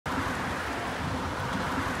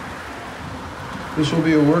This will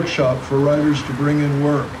be a workshop for writers to bring in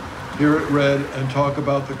work, hear it read, and talk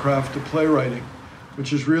about the craft of playwriting,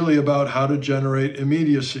 which is really about how to generate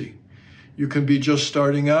immediacy. You can be just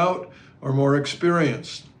starting out or more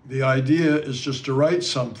experienced. The idea is just to write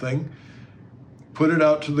something, put it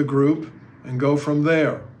out to the group, and go from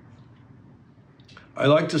there. I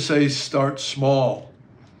like to say start small.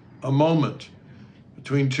 A moment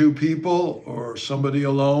between two people or somebody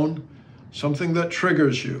alone, something that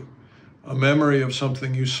triggers you, a memory of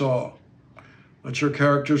something you saw. Let your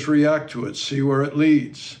characters react to it, see where it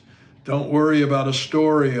leads. Don't worry about a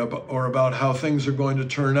story or about how things are going to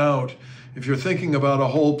turn out. If you're thinking about a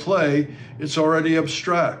whole play, it's already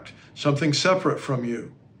abstract, something separate from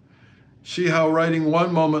you. See how writing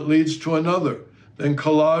one moment leads to another, then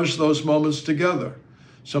collage those moments together.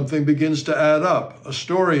 Something begins to add up, a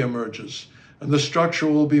story emerges, and the structure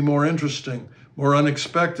will be more interesting, more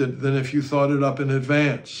unexpected than if you thought it up in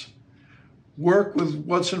advance. Work with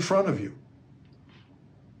what's in front of you.